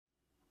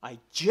I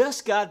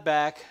just got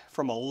back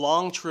from a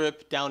long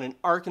trip down in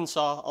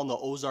Arkansas on the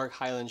Ozark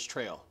Highlands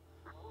Trail.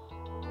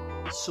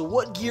 So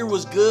what gear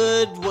was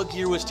good, what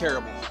gear was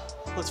terrible?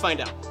 Let's find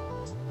out.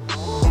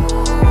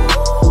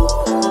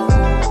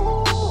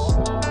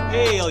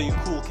 Hey all you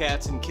cool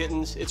cats and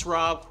kittens, it's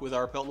Rob with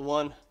Our Pelton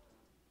One.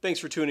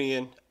 Thanks for tuning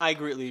in, I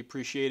greatly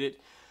appreciate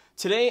it.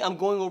 Today I'm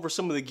going over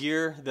some of the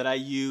gear that I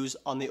use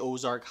on the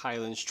Ozark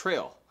Highlands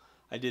Trail.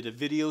 I did a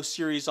video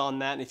series on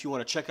that, and if you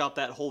want to check out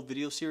that whole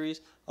video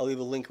series, I'll leave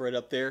a link right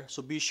up there,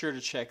 so be sure to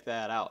check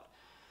that out.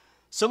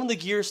 Some of the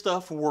gear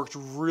stuff worked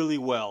really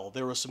well.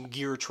 There were some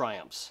gear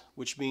triumphs,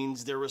 which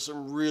means there were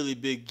some really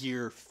big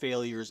gear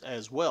failures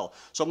as well.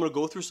 So I'm going to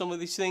go through some of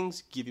these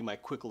things, give you my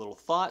quick little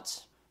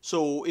thoughts.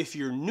 So if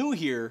you're new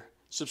here,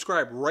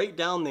 subscribe right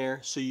down there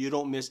so you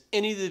don't miss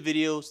any of the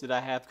videos that I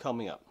have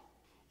coming up.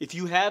 If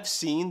you have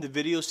seen the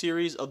video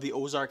series of the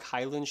Ozark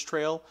Highlands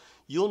Trail,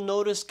 you'll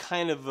notice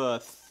kind of a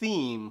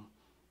theme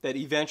that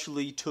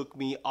eventually took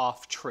me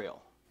off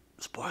trail.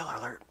 Spoiler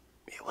alert,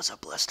 it was a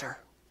blister.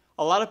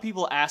 A lot of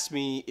people ask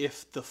me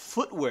if the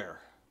footwear,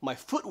 my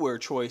footwear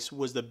choice,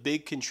 was the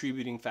big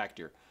contributing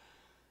factor.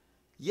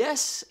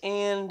 Yes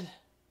and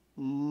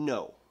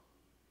no.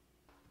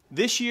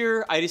 This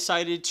year I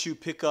decided to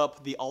pick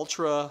up the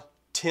Ultra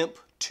Timp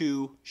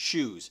 2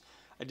 shoes.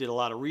 I did a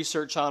lot of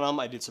research on them,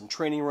 I did some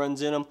training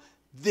runs in them.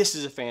 This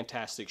is a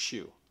fantastic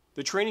shoe.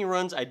 The training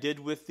runs I did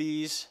with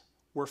these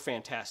were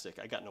fantastic.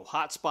 I got no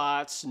hot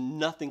spots,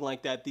 nothing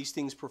like that. These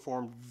things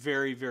performed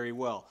very, very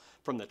well.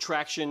 From the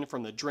traction,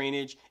 from the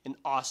drainage, an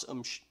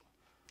awesome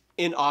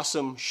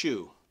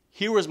shoe.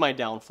 Here was my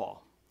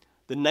downfall.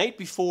 The night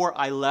before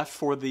I left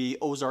for the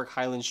Ozark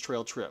Highlands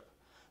Trail trip,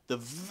 the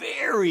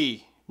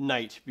very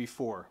night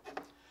before,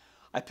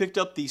 I picked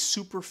up these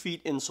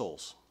Superfeet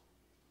insoles.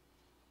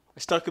 I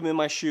stuck them in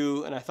my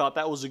shoe and I thought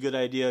that was a good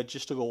idea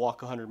just to go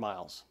walk 100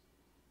 miles.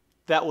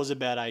 That was a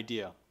bad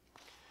idea.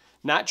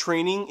 Not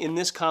training in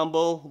this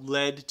combo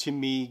led to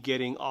me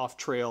getting off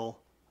trail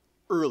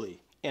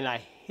early, and I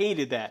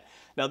hated that.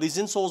 Now these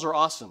insoles are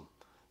awesome.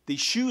 These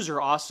shoes are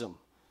awesome.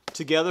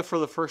 Together for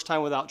the first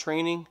time without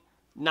training,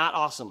 not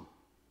awesome.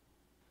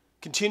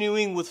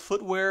 Continuing with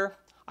footwear,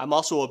 I'm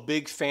also a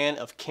big fan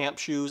of camp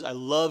shoes. I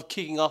love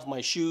kicking off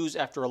my shoes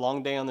after a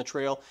long day on the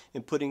trail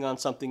and putting on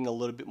something a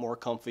little bit more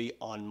comfy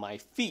on my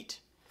feet.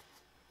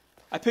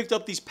 I picked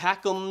up these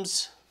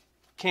Packums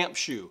camp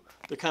shoe.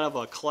 They're kind of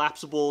a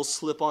collapsible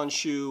slip-on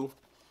shoe.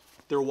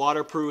 They're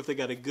waterproof, they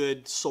got a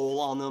good sole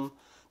on them.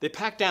 They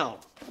pack down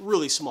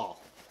really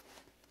small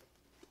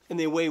and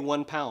they weigh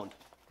 1 pound.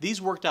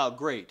 These worked out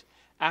great.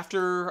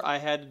 After I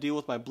had to deal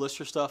with my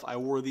blister stuff, I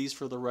wore these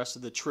for the rest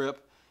of the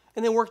trip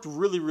and they worked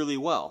really, really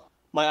well.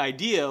 My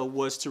idea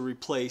was to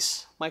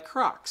replace my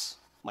Crocs,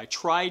 my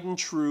tried and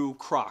true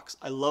Crocs.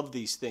 I love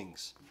these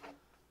things.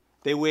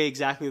 They weigh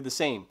exactly the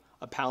same.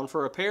 £1 pound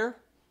for a pair,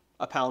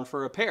 £1 pound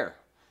for a pair.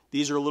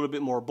 These are a little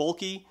bit more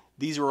bulky.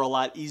 These are a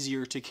lot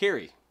easier to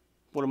carry.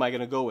 What am I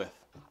gonna go with?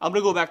 I'm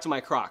gonna go back to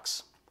my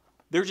Crocs.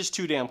 They're just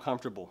too damn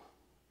comfortable.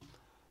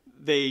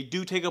 They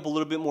do take up a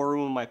little bit more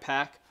room in my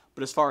pack,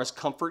 but as far as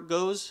comfort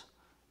goes,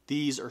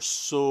 these are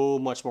so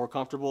much more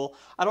comfortable.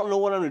 I don't know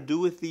what I'm gonna do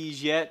with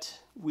these yet.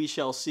 We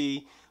shall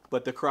see,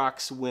 but the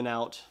Crocs win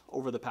out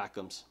over the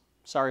Packums.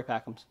 Sorry,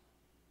 Packums.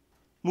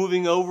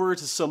 Moving over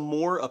to some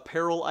more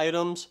apparel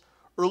items.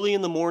 Early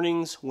in the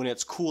mornings when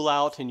it's cool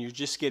out and you're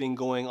just getting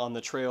going on the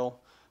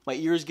trail, my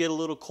ears get a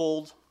little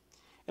cold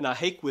and I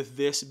hike with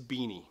this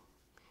beanie.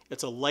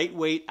 It's a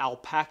lightweight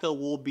alpaca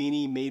wool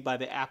beanie made by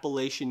the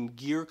Appalachian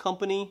Gear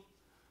Company.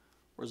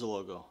 Where's the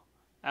logo?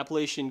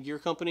 Appalachian Gear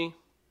Company.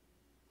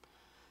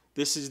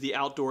 This is the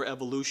Outdoor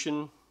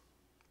Evolution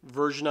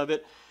version of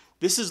it.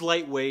 This is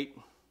lightweight.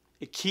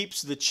 It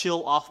keeps the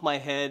chill off my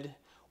head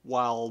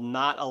while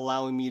not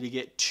allowing me to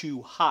get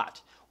too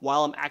hot.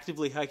 While I'm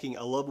actively hiking,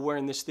 I love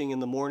wearing this thing in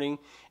the morning,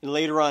 and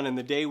later on in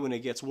the day when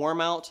it gets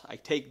warm out, I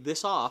take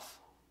this off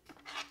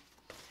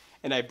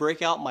and I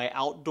break out my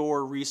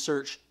Outdoor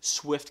Research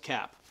Swift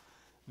Cap.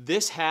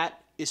 This hat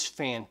is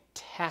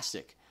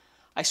fantastic.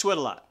 I sweat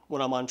a lot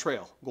when I'm on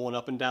trail, going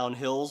up and down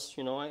hills.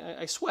 You know,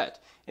 I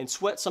sweat, and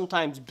sweat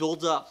sometimes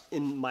builds up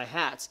in my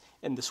hats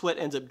and the sweat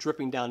ends up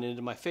dripping down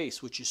into my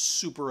face, which is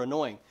super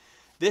annoying.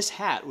 This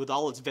hat, with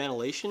all its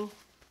ventilation,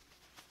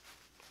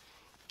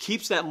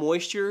 keeps that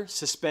moisture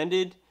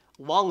suspended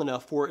long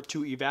enough for it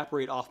to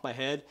evaporate off my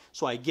head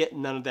so I get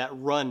none of that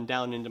run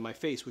down into my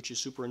face, which is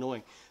super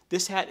annoying.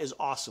 This hat is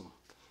awesome.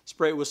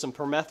 Spray it with some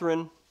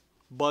permethrin,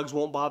 bugs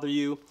won't bother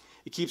you.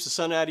 It keeps the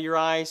sun out of your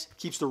eyes,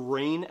 keeps the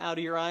rain out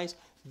of your eyes.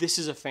 This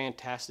is a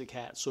fantastic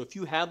hat. So if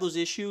you have those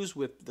issues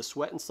with the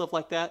sweat and stuff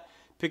like that,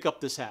 pick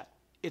up this hat.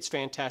 It's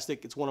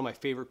fantastic. It's one of my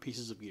favorite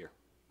pieces of gear.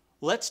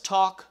 Let's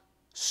talk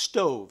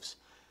stoves.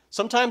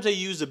 Sometimes I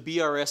use a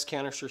BRS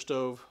canister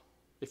stove.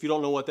 If you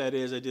don't know what that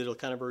is, I did a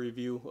kind of a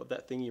review of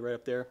that thingy right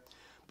up there.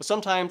 But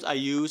sometimes I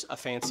use a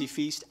Fancy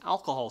Feast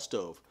alcohol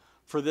stove.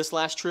 For this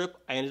last trip,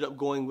 I ended up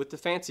going with the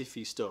Fancy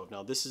Feast stove.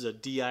 Now this is a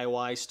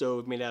DIY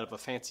stove made out of a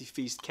Fancy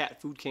Feast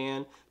cat food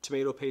can,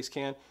 tomato paste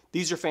can.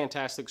 These are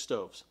fantastic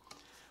stoves.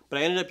 but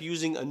I ended up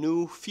using a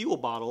new fuel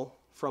bottle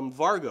from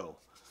Vargo.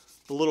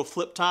 The little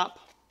flip top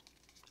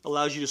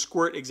allows you to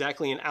squirt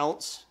exactly an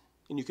ounce,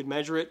 and you can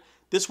measure it.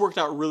 This worked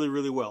out really,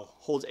 really well.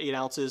 Holds 8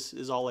 ounces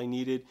is all I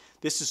needed.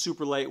 This is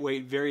super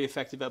lightweight, very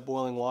effective at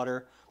boiling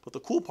water. But the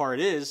cool part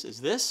is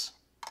this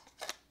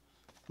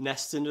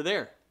nests into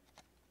there.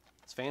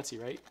 It's fancy,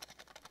 right?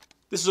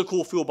 This is a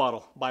cool fuel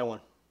bottle. Buy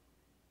one.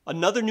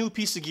 Another new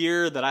piece of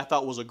gear that I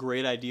thought was a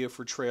great idea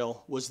for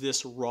trail was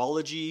this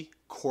Rology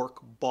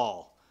cork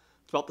ball.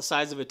 It's about the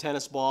size of a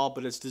tennis ball,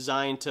 but it's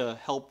designed to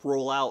help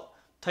roll out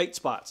tight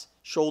spots,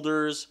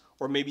 shoulders,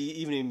 or maybe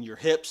even in your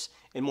hips,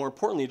 and more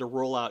importantly, to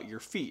roll out your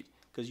feet.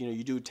 Because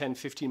you do 10,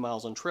 15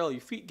 miles on trail,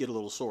 your feet get a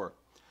little sore.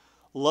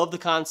 Love the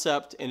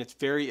concept, and it's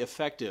very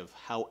effective.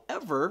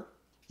 However,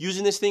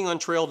 using this thing on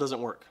trail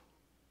doesn't work.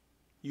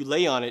 You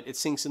lay on it, it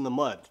sinks in the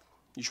mud.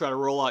 You try to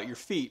roll out your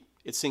feet,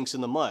 it sinks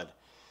in the mud.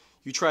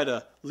 You try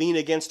to lean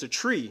against a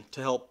tree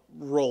to help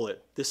roll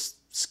it. This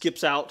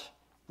skips out,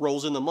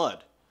 rolls in the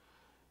mud.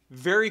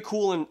 Very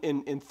cool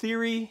in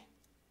theory,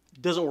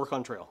 doesn't work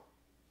on trail.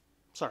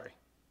 Sorry.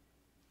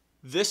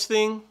 This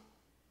thing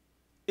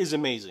is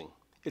amazing.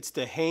 It's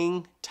the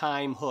hang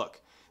time hook.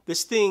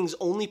 This thing's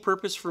only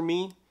purpose for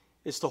me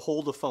is to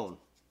hold a phone.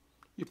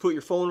 You put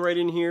your phone right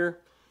in here,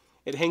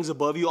 it hangs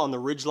above you on the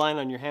ridge line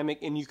on your hammock,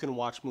 and you can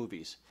watch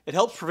movies. It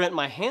helps prevent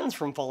my hands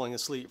from falling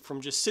asleep,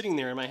 from just sitting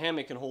there in my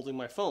hammock and holding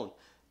my phone.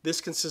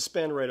 This can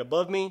suspend right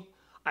above me.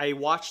 I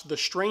watched The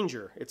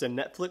Stranger. It's a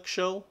Netflix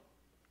show.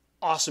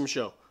 Awesome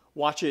show.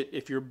 Watch it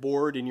if you're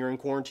bored and you're in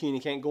quarantine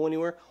and can't go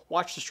anywhere.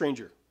 Watch The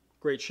Stranger.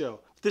 Great show.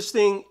 This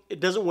thing, it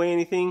doesn't weigh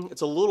anything.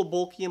 It's a little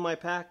bulky in my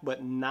pack,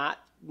 but not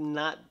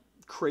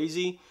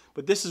crazy.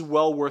 But this is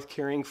well worth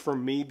carrying for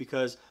me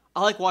because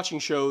I like watching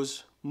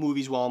shows,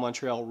 movies while I'm on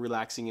trail,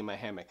 relaxing in my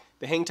hammock.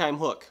 The hang time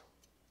hook,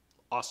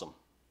 awesome.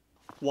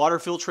 Water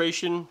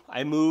filtration,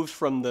 I moved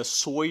from the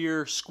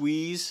Sawyer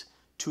Squeeze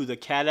to the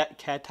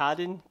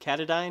Katadyn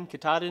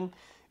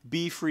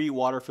Bee-Free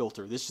water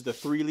filter. This is the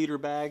 3-liter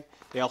bag.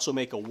 They also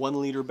make a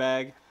 1-liter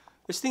bag.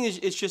 This thing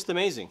it's just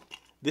amazing.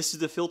 This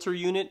is the filter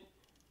unit.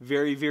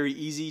 Very, very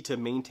easy to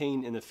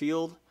maintain in the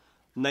field.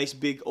 Nice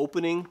big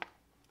opening,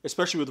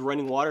 especially with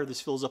running water. This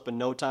fills up in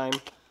no time.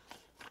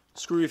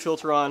 Screw your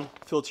filter on,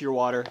 filter your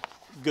water,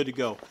 good to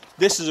go.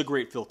 This is a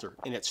great filter,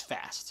 and it's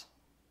fast.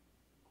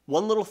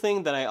 One little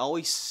thing that I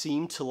always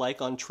seem to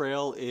like on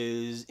trail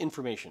is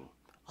information.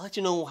 I'll let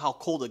you know how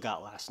cold it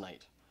got last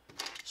night.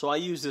 So I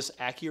use this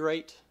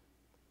Accurate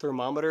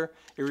thermometer.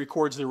 It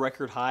records the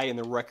record high and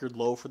the record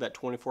low for that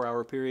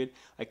 24-hour period.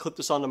 I clip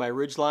this onto my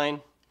ridge line.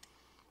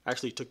 I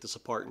actually took this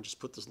apart and just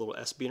put this little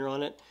S-beaner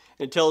on it.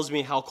 And it tells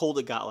me how cold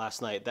it got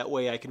last night. That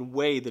way I can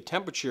weigh the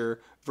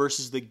temperature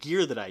versus the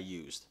gear that I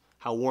used.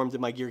 How warm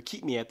did my gear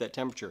keep me at that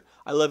temperature?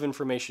 I love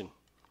information.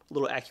 A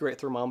little Accurate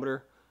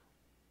thermometer.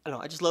 I don't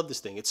know, I just love this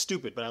thing. It's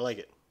stupid, but I like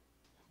it.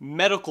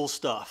 Medical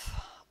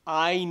stuff.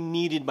 I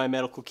needed my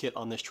medical kit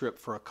on this trip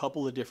for a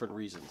couple of different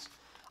reasons.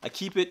 I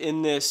keep it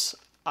in this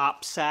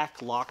op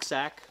sack, lock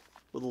sack,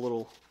 with a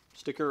little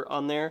sticker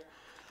on there.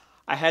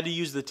 I had to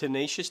use the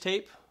tenacious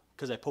tape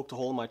because I poked a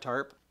hole in my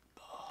tarp,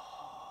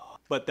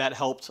 but that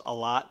helped a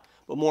lot.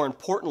 But more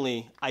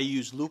importantly, I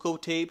used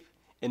Leuco tape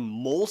and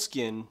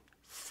moleskin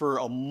for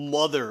a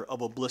mother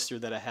of a blister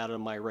that I had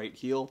on my right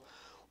heel.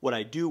 What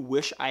I do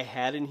wish I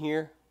had in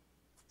here,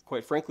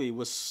 quite frankly,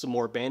 was some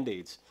more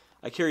Band-Aids.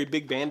 I carry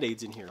big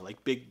Band-Aids in here,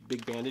 like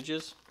big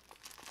bandages.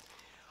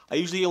 I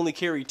usually only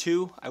carry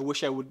 2. I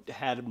wish I would have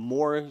had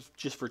more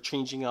just for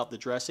changing out the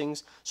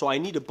dressings. So I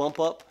need to bump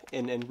up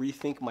and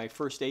rethink my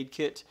first aid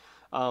kit.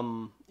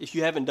 If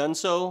you haven't done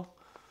so,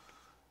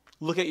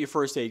 look at your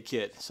first aid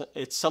kit.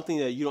 It's something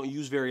that you don't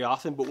use very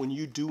often, but when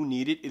you do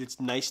need it,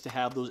 it's nice to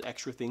have those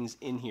extra things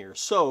in here.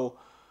 So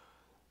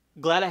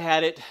glad I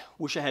had it.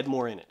 Wish I had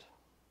more in it.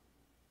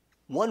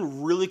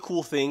 One really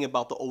cool thing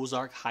about the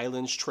Ozark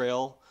Highlands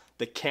Trail,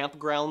 the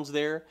campgrounds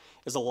there,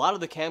 is a lot of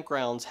the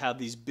campgrounds have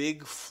these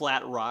big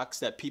flat rocks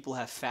that people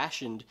have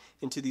fashioned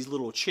into these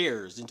little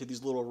chairs, into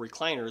these little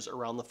recliners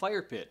around the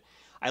fire pit.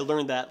 I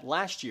learned that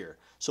last year.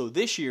 So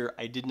this year,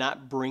 I did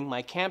not bring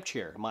my camp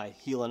chair, my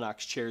Helinox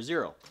Chair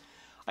Zero.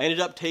 I ended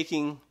up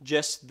taking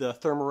just the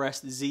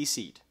Thermarest Z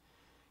seat.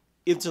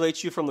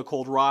 Insulates you from the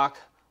cold rock,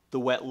 the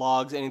wet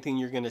logs, anything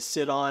you're going to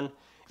sit on,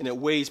 and it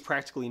weighs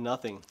practically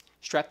nothing.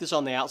 Strap this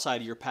on the outside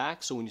of your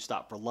pack, so when you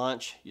stop for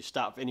lunch, you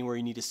stop anywhere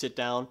you need to sit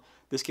down,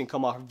 this can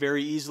come off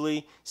very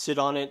easily, sit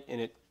on it, and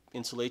it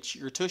insulates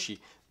your tushy.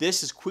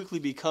 This is quickly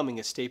becoming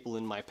a staple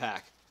in my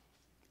pack,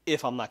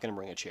 if I'm not going to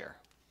bring a chair.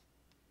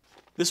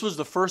 This was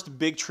the first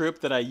big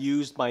trip that I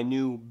used my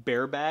new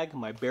bear bag,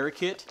 my bear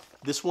kit.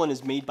 This one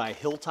is made by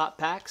Hilltop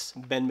Packs,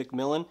 Ben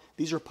McMillan.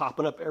 These are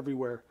popping up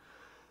everywhere.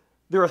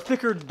 They're a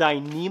thicker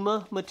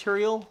Dyneema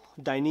material.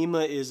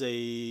 Dyneema is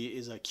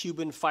a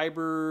Cuban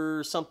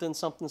fiber something.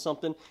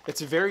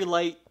 It's a very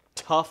light,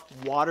 tough,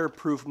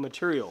 waterproof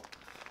material.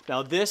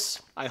 Now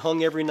this, I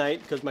hung every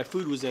night because my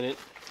food was in it,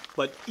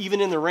 but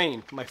even in the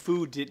rain, my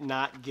food did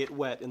not get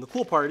wet. And the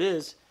cool part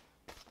is,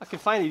 I can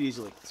find it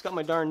easily. It's got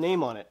my darn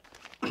name on it.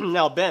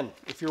 Now Ben,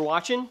 if you're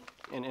watching,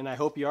 and I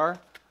hope you are.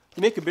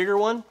 You make a bigger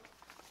one,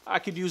 I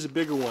could use a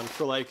bigger one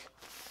for like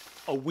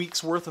a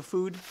week's worth of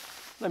food.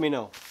 Let me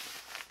know.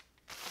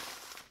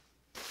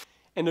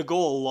 And to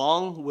go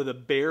along with a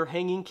bear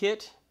hanging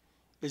kit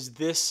is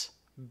this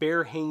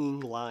bear hanging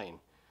line.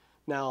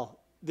 Now,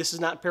 this is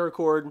not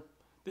paracord,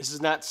 this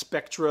is not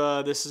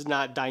Spectra, this is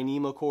not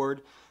Dyneema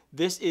cord.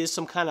 This is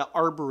some kind of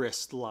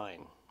arborist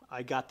line.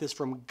 I got this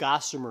from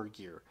Gossamer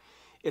Gear.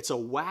 It's a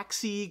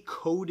waxy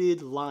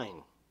coated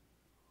line.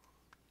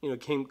 You know,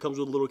 comes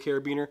with a little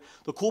carabiner.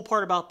 The cool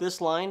part about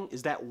this line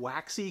is that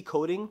waxy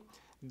coating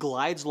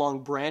glides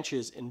along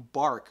branches and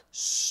bark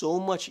so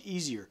much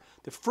easier.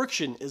 The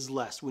friction is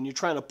less. When you're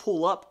trying to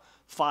pull up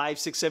 5,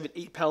 6, 7,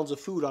 8 pounds of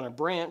food on a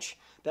branch,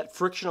 that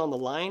friction on the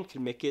line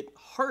can make it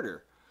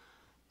harder.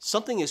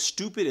 Something as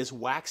stupid as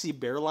waxy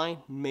bear line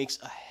makes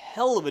a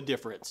hell of a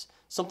difference.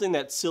 Something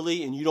that's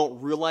silly and you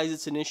don't realize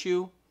it's an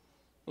issue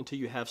until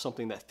you have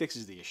something that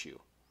fixes the issue.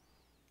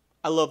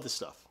 I love this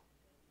stuff.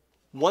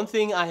 One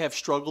thing I have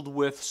struggled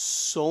with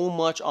so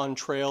much on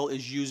trail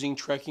is using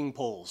trekking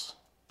poles.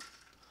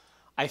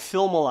 I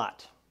film a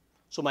lot,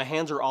 so my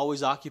hands are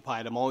always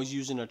occupied. I'm always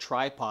using a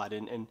tripod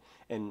and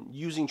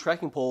using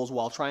trekking poles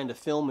while trying to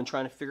film and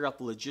trying to figure out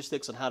the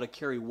logistics on how to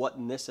carry what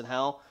and this and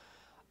how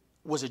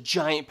was a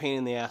giant pain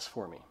in the ass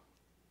for me.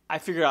 I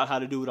figured out how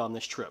to do it on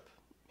this trip,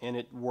 and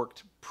it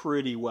worked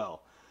pretty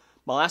well.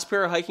 My last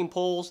pair of hiking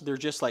poles, they're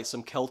just like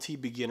some Kelty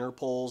beginner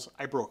poles.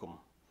 I broke them,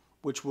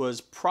 which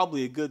was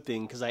probably a good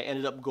thing because I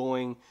ended up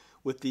going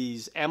with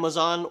these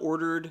Amazon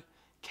ordered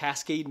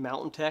Cascade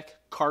Mountain Tech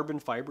carbon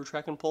fiber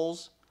trekking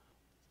poles.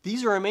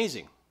 These are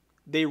amazing.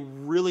 They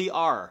really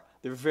are.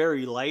 They're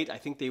very light. I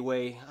think they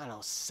weigh, I don't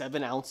know,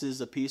 7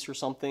 ounces a piece or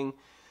something.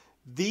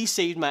 These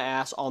saved my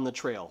ass on the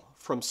trail,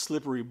 from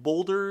slippery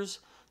boulders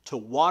to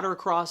water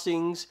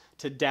crossings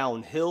to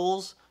down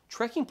hills.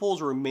 Trekking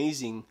poles are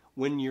amazing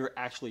when you're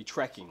actually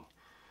trekking.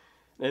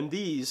 And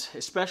these,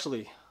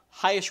 especially,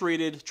 highest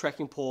rated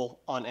trekking pole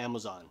on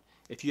Amazon.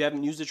 If you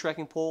haven't used a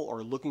trekking pole or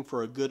are looking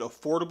for a good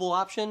affordable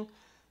option,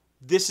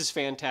 this is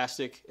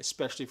fantastic,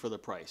 especially for the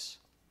price.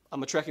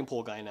 I'm a trekking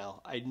pole guy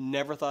now. I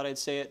never thought I'd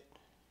say it.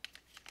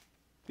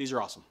 These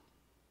are awesome.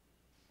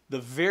 The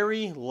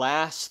very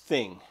last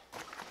thing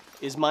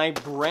is my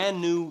brand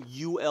new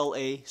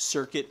ULA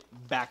Circuit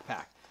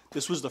backpack.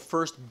 This was the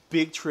first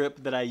big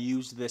trip that I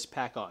used this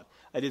pack on.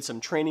 I did some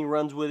training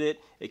runs with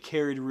it. It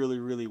carried really,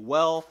 really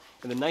well.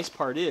 And the nice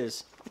part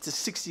is, it's a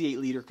 68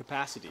 liter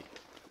capacity.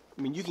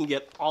 I mean, you can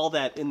get all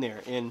that in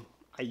there, and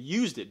I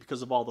used it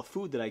because of all the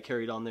food that I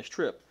carried on this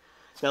trip.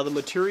 Now, the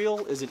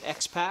material is an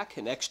X-Pack,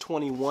 an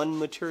X21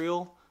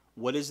 material.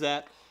 What is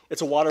that?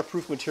 It's a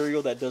waterproof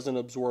material that doesn't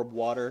absorb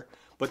water,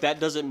 but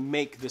that doesn't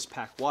make this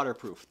pack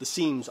waterproof. The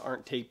seams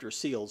aren't taped or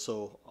sealed,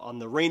 so on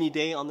the rainy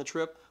day on the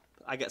trip,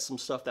 I got some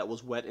stuff that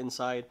was wet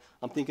inside.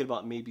 I'm thinking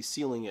about maybe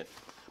sealing it.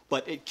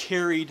 But it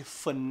carried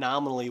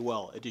phenomenally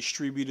well. It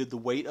distributed the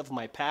weight of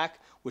my pack,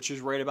 which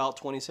is right about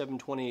 27,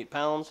 28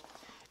 pounds.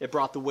 It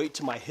brought the weight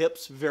to my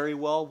hips very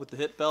well with the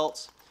hip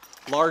belts.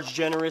 Large,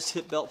 generous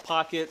hip belt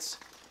pockets.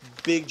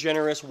 Big,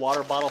 generous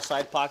water bottle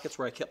side pockets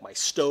where I kept my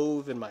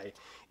stove and my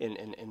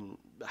and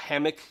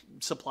hammock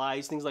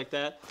supplies, things like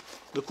that.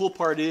 The cool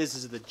part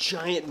is the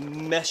giant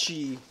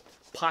meshy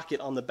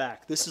pocket on the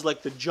back. This is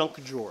like the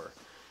junk drawer.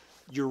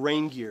 Your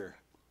rain gear,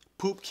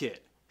 poop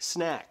kit,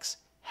 snacks,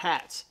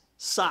 hats,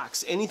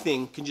 socks,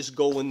 anything can just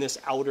go in this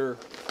outer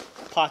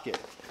pocket.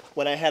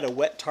 When I had a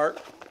wet tarp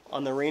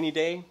on the rainy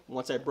day,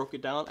 once I broke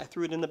it down, I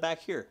threw it in the back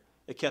here.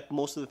 It kept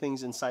most of the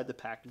things inside the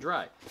pack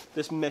dry.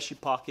 This meshy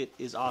pocket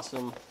is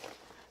awesome.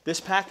 This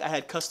pack I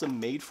had custom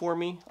made for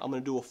me. I'm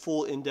going to do a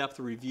full in-depth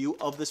review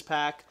of this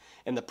pack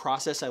and the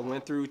process I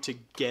went through to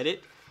get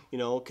it, you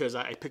know, because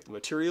I picked the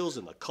materials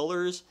and the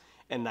colors,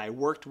 and I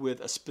worked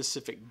with a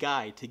specific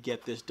guy to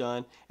get this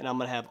done, and I'm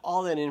going to have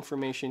all that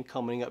information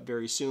coming up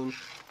very soon.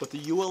 But the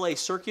ULA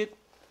Circuit,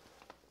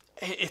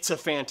 it's a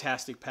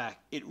fantastic pack.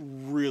 It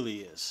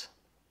really is.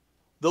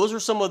 Those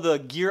are some of the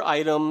gear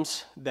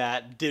items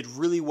that did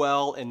really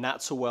well and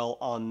not so well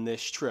on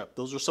this trip.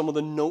 Those are some of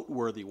the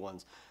noteworthy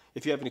ones.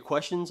 If you have any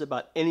questions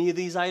about any of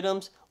these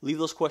items, leave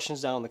those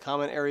questions down in the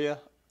comment area.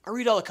 I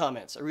read all the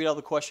comments, I read all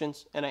the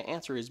questions, and I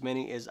answer as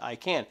many as I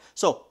can.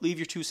 So leave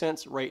your 2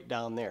 cents right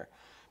down there.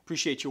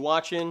 Appreciate you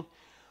watching.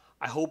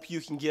 I hope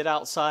you can get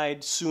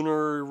outside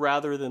sooner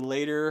rather than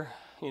later.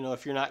 You know,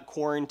 if you're not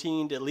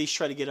quarantined, at least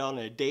try to get on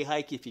a day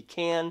hike if you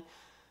can.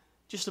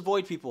 Just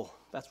avoid people.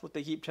 That's what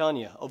they keep telling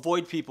you.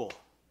 Avoid people.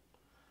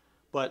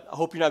 But I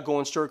hope you're not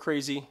going stir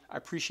crazy. I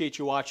appreciate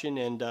you watching,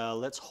 and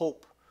let's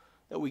hope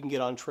that we can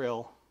get on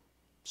trail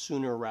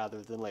sooner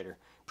rather than later.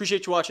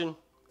 Appreciate you watching.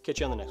 Catch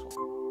you on the next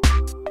one.